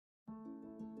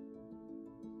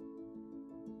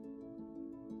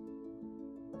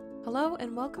Hello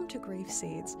and welcome to Grief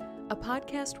Seeds, a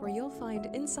podcast where you'll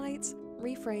find insights,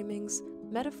 reframings,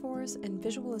 metaphors, and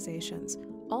visualizations,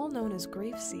 all known as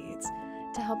grief seeds,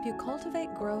 to help you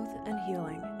cultivate growth and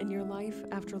healing in your life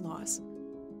after loss.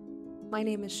 My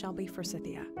name is Shelby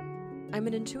Forsythia. I'm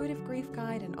an intuitive grief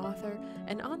guide and author,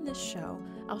 and on this show,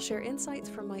 I'll share insights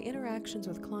from my interactions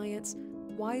with clients,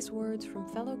 wise words from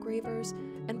fellow grievers,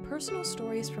 and personal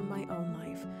stories from my own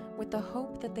life, with the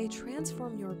hope that they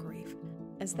transform your grief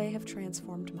as they have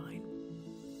transformed mine.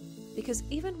 Because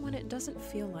even when it doesn't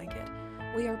feel like it,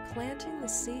 we are planting the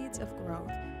seeds of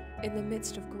growth in the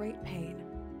midst of great pain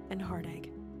and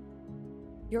heartache.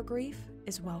 Your grief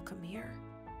is welcome here.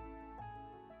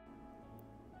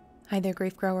 Hi there,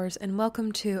 grief growers, and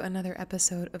welcome to another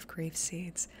episode of Grief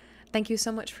Seeds. Thank you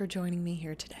so much for joining me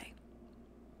here today.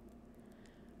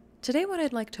 Today, what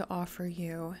I'd like to offer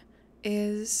you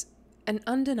is an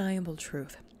undeniable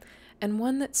truth, and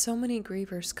one that so many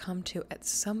grievers come to at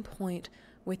some point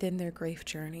within their grief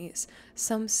journeys.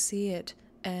 Some see it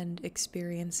and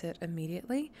experience it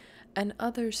immediately, and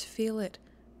others feel it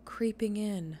creeping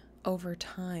in over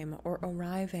time or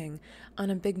arriving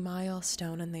on a big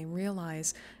milestone, and they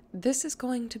realize this is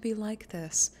going to be like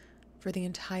this for the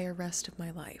entire rest of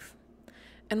my life.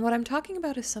 And what I'm talking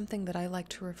about is something that I like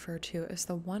to refer to as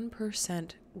the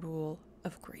 1% rule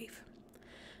of grief.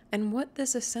 And what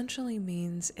this essentially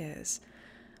means is,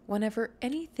 whenever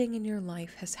anything in your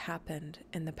life has happened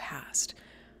in the past,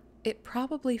 it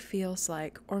probably feels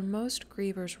like, or most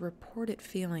grievers report it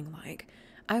feeling like,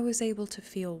 I was able to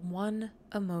feel one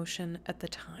emotion at the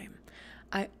time.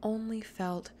 I only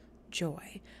felt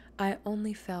joy. I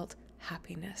only felt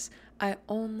happiness. I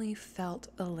only felt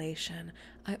elation.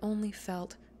 I only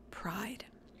felt pride.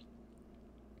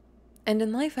 And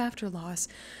in life after loss,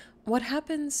 what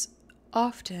happens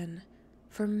often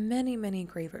for many, many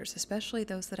grievers, especially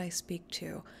those that I speak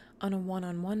to on a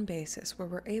one-on-one basis where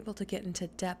we're able to get into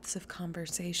depths of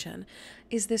conversation,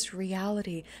 is this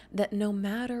reality that no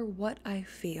matter what I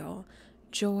feel,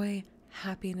 joy,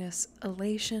 happiness,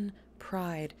 elation,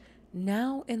 pride,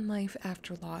 now in life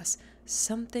after loss,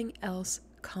 something else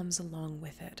comes along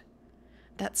with it.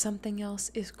 That something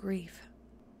else is grief.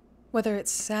 Whether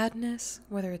it's sadness,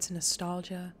 whether it's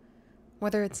nostalgia,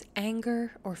 whether it's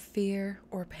anger or fear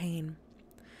or pain.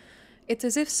 It's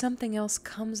as if something else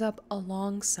comes up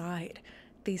alongside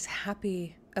these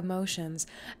happy emotions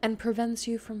and prevents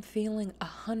you from feeling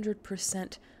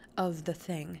 100% of the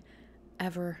thing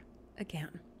ever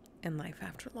again in life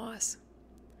after loss.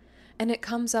 And it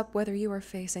comes up whether you are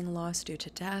facing loss due to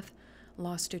death,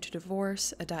 loss due to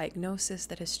divorce, a diagnosis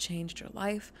that has changed your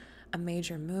life, a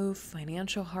major move,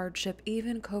 financial hardship,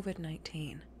 even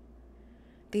COVID-19.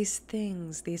 These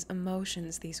things, these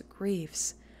emotions, these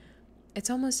griefs, it's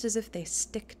almost as if they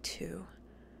stick to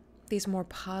these more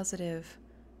positive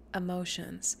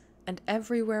emotions. And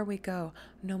everywhere we go,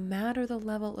 no matter the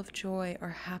level of joy or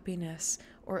happiness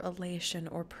or elation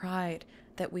or pride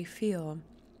that we feel,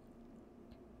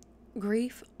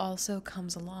 grief also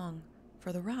comes along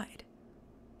for the ride.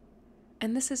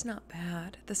 And this is not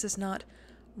bad. This is not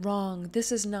wrong. This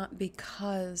is not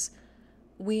because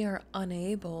we are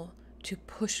unable to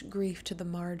push grief to the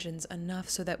margins enough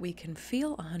so that we can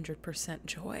feel 100%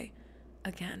 joy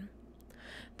again.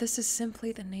 This is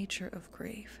simply the nature of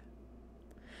grief.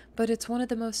 But it's one of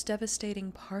the most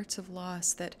devastating parts of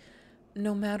loss that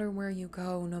no matter where you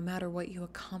go, no matter what you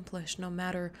accomplish, no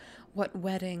matter what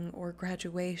wedding or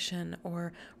graduation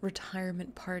or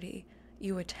retirement party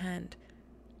you attend,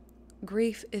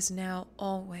 grief is now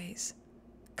always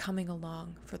coming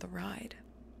along for the ride.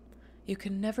 You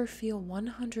can never feel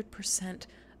 100%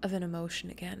 of an emotion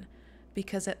again,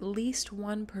 because at least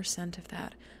 1% of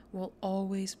that will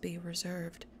always be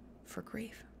reserved for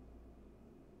grief.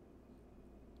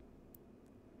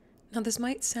 Now, this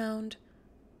might sound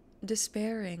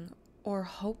despairing or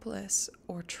hopeless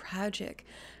or tragic,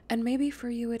 and maybe for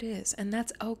you it is, and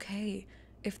that's okay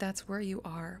if that's where you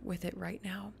are with it right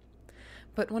now.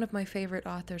 But one of my favorite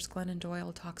authors, Glennon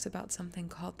Doyle, talks about something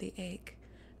called the ache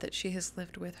that she has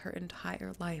lived with her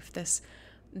entire life,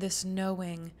 this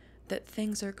knowing that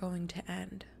things are going to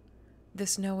end,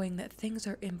 this knowing that things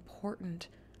are important,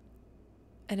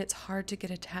 and it's hard to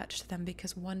get attached to them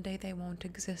because one day they won't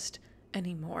exist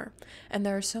anymore. And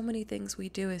there are so many things we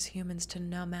do as humans to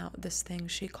numb out this thing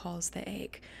she calls the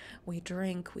ache. We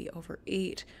drink, we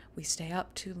overeat, we stay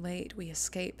up too late, we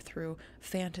escape through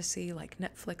fantasy like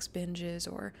Netflix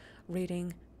binges or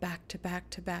reading back to back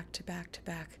to back to back to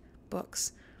back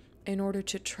books in order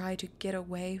to try to get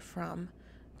away from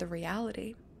the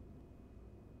reality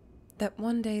that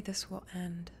one day this will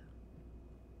end,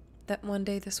 that one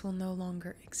day this will no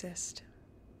longer exist.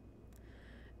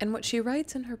 And what she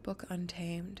writes in her book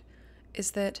Untamed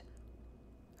is that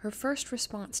her first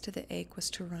response to the ache was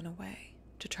to run away,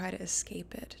 to try to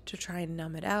escape it, to try and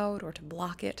numb it out or to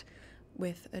block it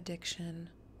with addiction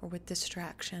or with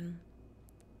distraction.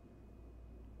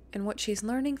 And what she's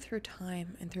learning through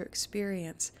time and through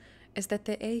experience is that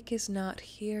the ache is not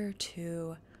here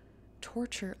to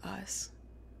torture us.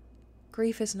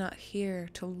 Grief is not here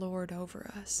to lord over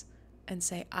us and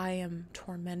say, I am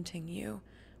tormenting you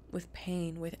with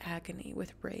pain, with agony,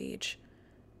 with rage,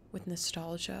 with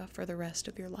nostalgia for the rest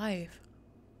of your life.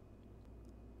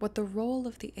 What the role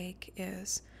of the ache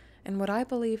is, and what I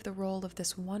believe the role of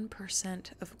this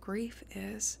 1% of grief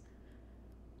is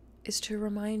to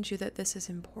remind you that this is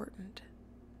important.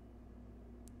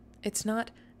 It's not,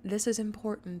 this is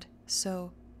important,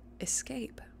 so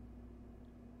escape.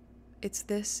 It's,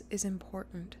 this is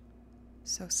important,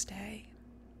 so stay.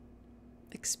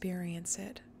 Experience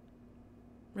it.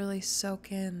 Really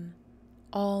soak in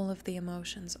all of the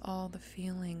emotions, all the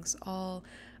feelings, all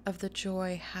of the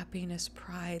joy, happiness,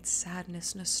 pride,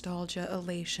 sadness, nostalgia,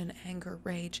 elation, anger,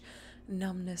 rage,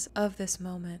 numbness of this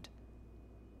moment.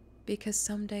 Because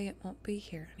someday it won't be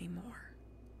here anymore.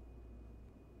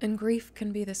 And grief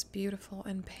can be this beautiful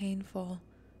and painful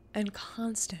and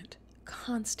constant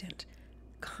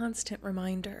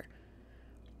reminder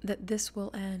that this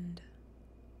will end.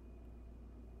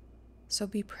 So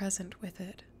be present with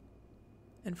it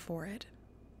and for it.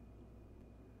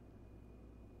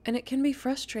 And it can be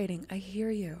frustrating, I hear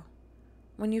you,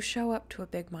 when you show up to a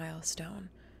big milestone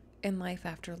in life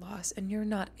after loss and you're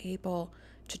not able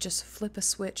to just flip a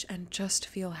switch and just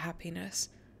feel happiness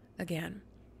again.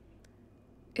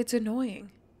 It's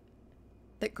annoying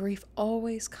that grief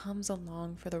always comes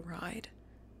along for the ride.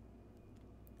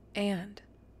 And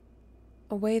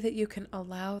a way that you can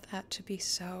allow that to be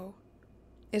so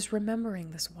is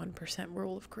remembering this 1%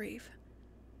 rule of grief.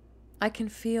 I can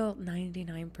feel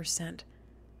 99%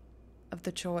 of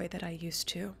the joy that I used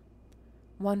to.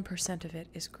 1% of it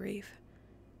is grief.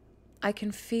 I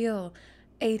can feel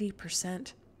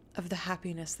 80% of the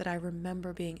happiness that I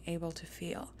remember being able to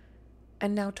feel.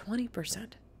 And now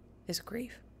 20% is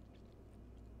grief.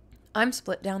 I'm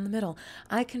split down the middle.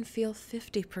 I can feel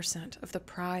 50% of the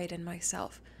pride in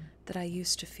myself that I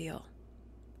used to feel.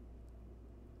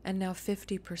 And now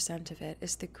 50% of it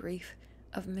is the grief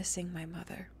of missing my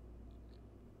mother.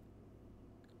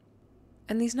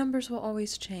 And these numbers will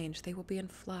always change. They will be in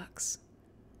flux.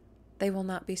 They will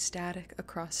not be static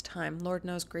across time. Lord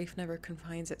knows grief never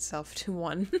confines itself to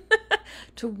one,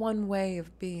 to one way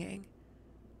of being.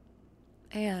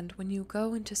 And when you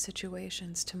go into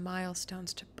situations, to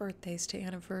milestones, to birthdays, to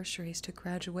anniversaries, to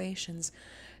graduations,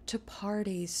 to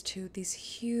parties, to these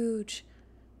huge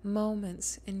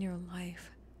moments in your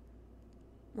life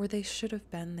where they should have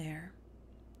been there,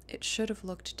 it should have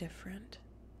looked different.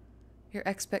 Your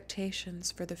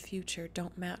expectations for the future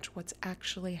don't match what's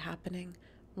actually happening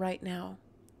right now.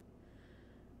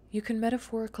 You can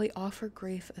metaphorically offer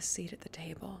grief a seat at the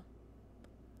table.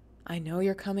 I know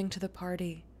you're coming to the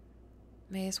party.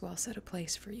 May as well set a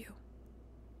place for you.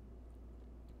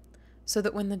 So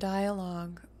that when the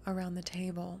dialogue around the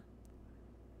table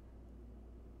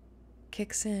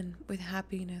kicks in with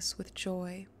happiness, with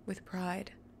joy, with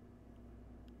pride,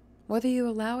 whether you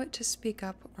allow it to speak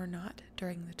up or not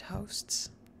during the toasts,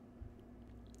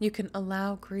 you can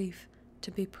allow grief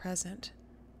to be present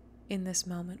in this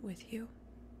moment with you.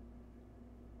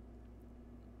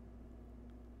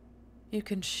 You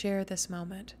can share this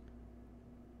moment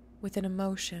with an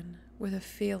emotion, with a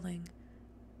feeling,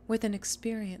 with an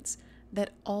experience that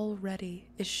already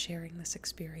is sharing this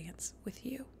experience with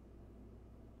you.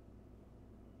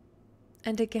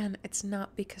 And again, it's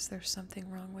not because there's something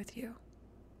wrong with you.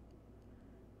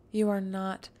 You are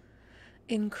not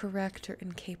incorrect or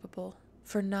incapable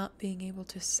for not being able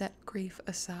to set grief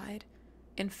aside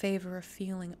in favor of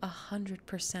feeling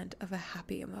 100% of a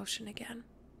happy emotion again.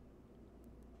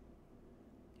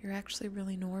 You're actually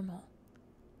really normal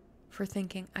for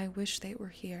thinking, I wish they were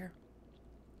here.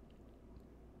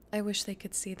 I wish they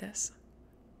could see this.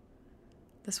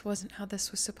 This wasn't how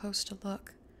this was supposed to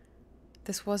look.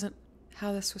 This wasn't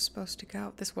how this was supposed to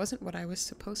go. This wasn't what I was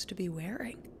supposed to be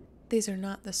wearing. These are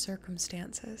not the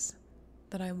circumstances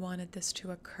that I wanted this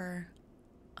to occur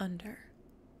under.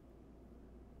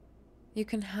 You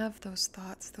can have those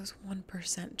thoughts, those 1%,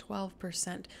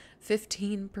 12%,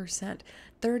 15%,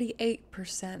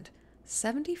 38%,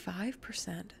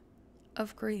 75%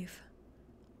 of grief,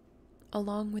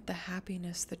 along with the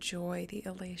happiness, the joy, the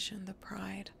elation, the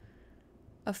pride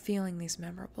of feeling these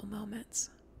memorable moments.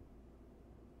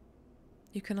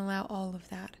 You can allow all of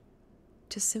that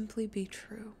to simply be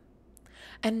true.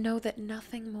 and know that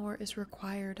nothing more is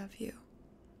required of you.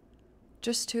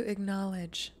 Just to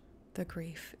acknowledge the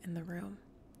grief in the room.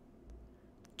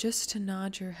 Just to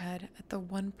nod your head at the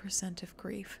 1% of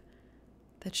grief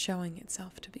that's showing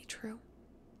itself to be true.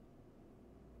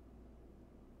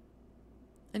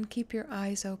 And keep your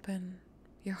eyes open,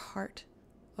 your heart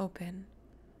open,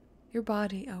 your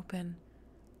body open,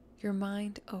 your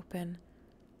mind open,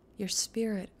 your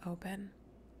spirit open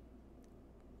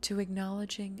to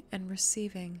acknowledging and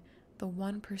receiving the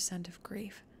 1% of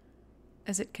grief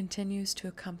as it continues to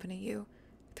accompany you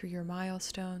through your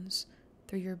milestones,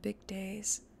 through your big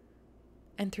days,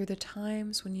 and through the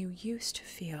times when you used to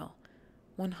feel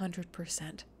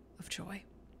 100% of joy.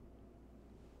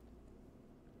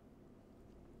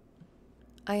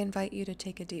 I invite you to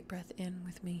take a deep breath in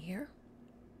with me here.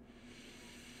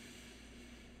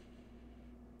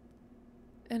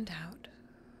 And out.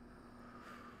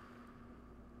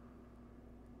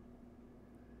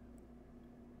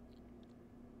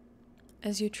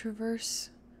 As you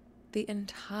traverse the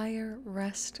entire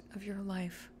rest of your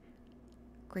life,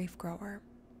 grief grower,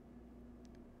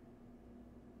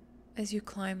 as you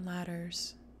climb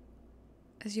ladders,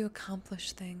 as you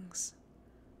accomplish things,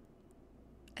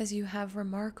 as you have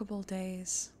remarkable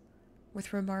days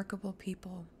with remarkable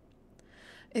people,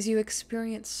 as you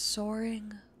experience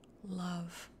soaring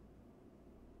love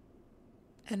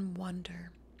and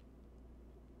wonder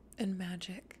and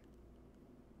magic,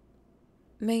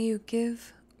 may you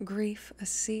give grief a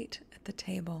seat at the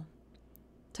table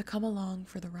to come along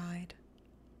for the ride.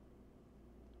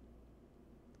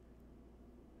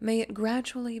 May it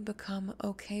gradually become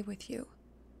okay with you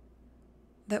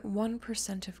that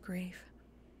 1% of grief,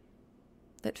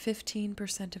 that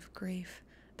 15% of grief,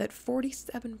 that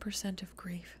 47% of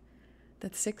grief,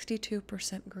 that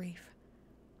 62% grief,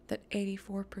 that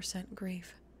 84%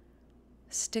 grief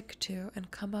stick to and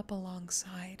come up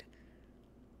alongside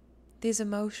these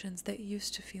emotions that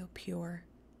used to feel pure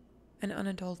and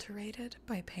unadulterated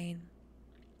by pain.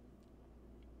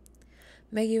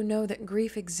 May you know that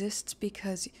grief exists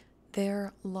because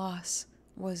their loss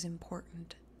was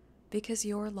important, because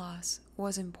your loss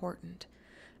was important,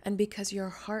 and because your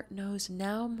heart knows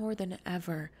now more than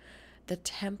ever the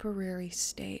temporary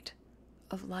state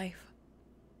of life.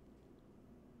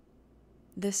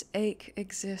 This ache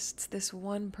exists, this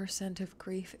 1% of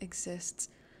grief exists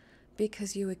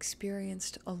because you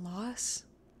experienced a loss,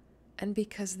 and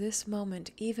because this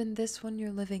moment, even this one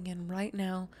you're living in right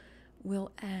now,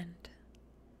 will end.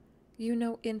 You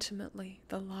know intimately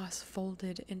the loss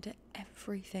folded into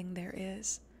everything there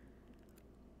is.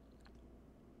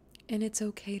 And it's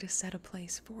okay to set a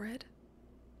place for it.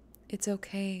 It's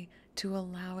okay to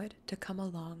allow it to come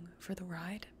along for the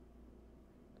ride.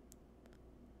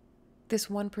 This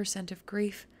 1% of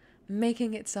grief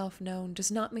making itself known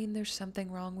does not mean there's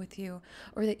something wrong with you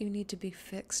or that you need to be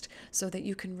fixed so that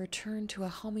you can return to a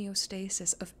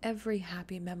homeostasis of every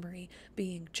happy memory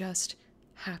being just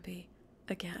happy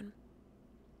again.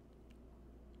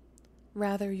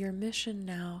 Rather, your mission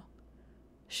now,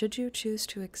 should you choose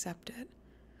to accept it,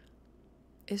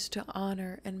 is to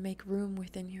honor and make room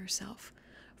within yourself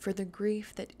for the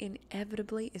grief that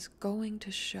inevitably is going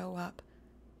to show up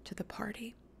to the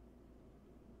party.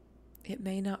 It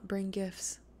may not bring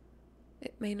gifts.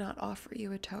 It may not offer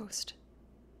you a toast.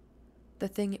 The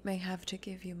thing it may have to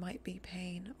give you might be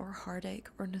pain or heartache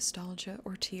or nostalgia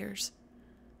or tears.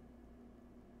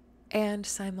 And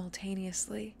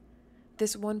simultaneously,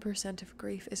 this 1% of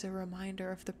grief is a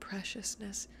reminder of the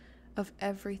preciousness of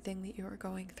everything that you are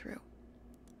going through.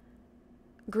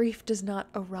 Grief does not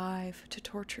arrive to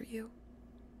torture you.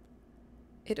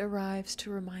 It arrives to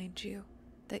remind you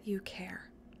that you care,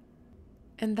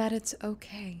 and that it's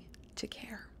okay to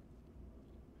care.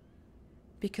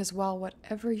 Because while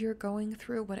whatever you're going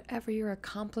through, whatever you're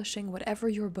accomplishing, whatever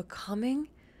you're becoming,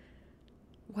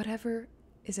 whatever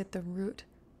is at the root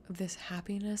of this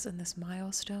happiness and this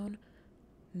milestone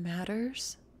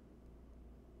matters,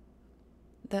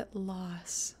 that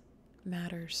loss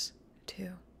matters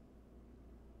too.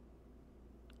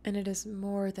 And it is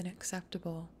more than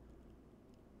acceptable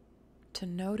to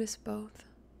notice both,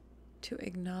 to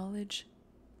acknowledge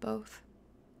both,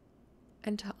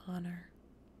 and to honor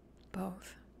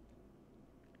both.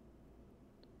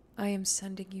 I am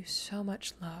sending you so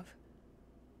much love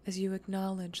as you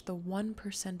acknowledge the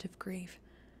 1% of grief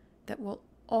that will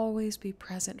always be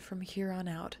present from here on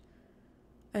out,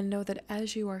 and know that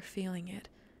as you are feeling it,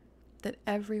 that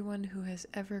everyone who has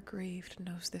ever grieved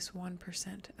knows this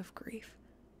 1% of grief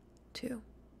too.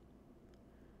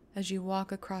 As you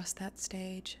walk across that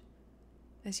stage,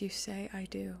 as you say, I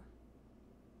do,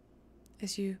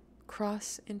 as you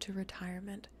cross into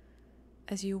retirement,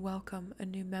 as you welcome a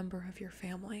new member of your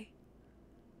family.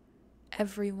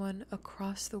 Everyone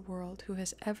across the world who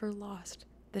has ever lost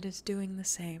that is doing the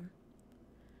same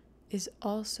is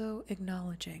also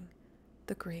acknowledging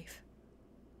the grief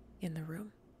in the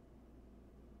room.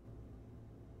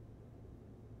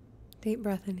 Deep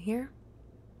breath in here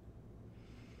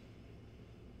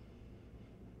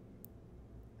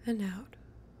and out.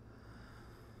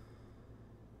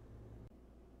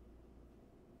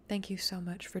 Thank you so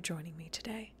much for joining me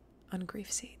today on Grief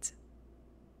Seeds.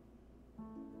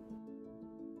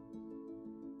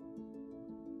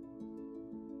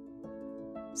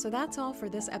 So that's all for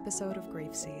this episode of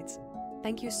Grief Seeds.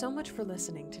 Thank you so much for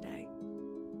listening today.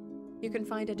 You can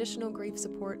find additional grief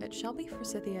support at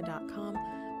shelbyforsythia.com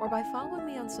or by following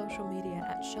me on social media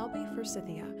at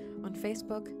shelbyforsythia on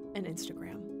Facebook and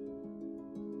Instagram.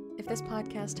 If this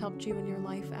podcast helped you in your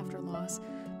life after loss,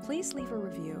 please leave a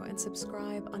review and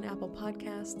subscribe on Apple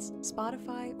Podcasts,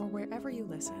 Spotify, or wherever you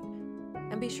listen.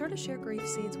 And be sure to share Grief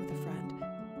Seeds with a friend,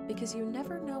 because you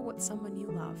never know what someone you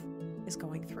love is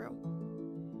going through.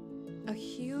 A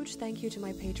huge thank you to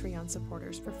my Patreon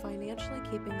supporters for financially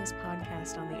keeping this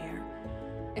podcast on the air.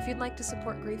 If you'd like to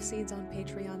support Grief Seeds on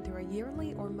Patreon through a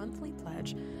yearly or monthly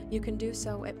pledge, you can do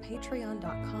so at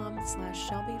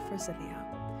patreon.com/shelbyforsythia.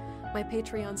 My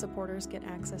Patreon supporters get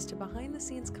access to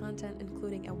behind-the-scenes content,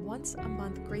 including a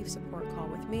once-a-month grief support call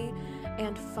with me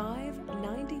and 5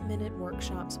 90-minute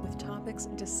workshops with topics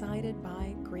decided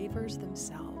by grievers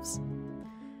themselves.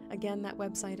 Again, that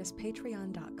website is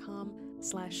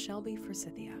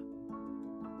patreon.com/shelbyforsythia.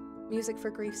 Music for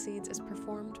Grief Seeds is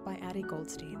performed by Addie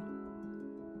Goldstein.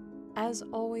 As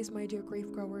always, my dear grief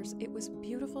growers, it was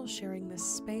beautiful sharing this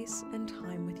space and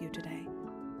time with you today.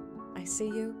 I see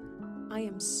you. I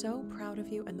am so proud of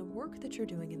you and the work that you're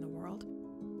doing in the world,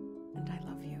 and I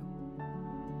love you.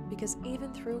 Because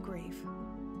even through grief,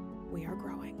 we are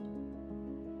growing.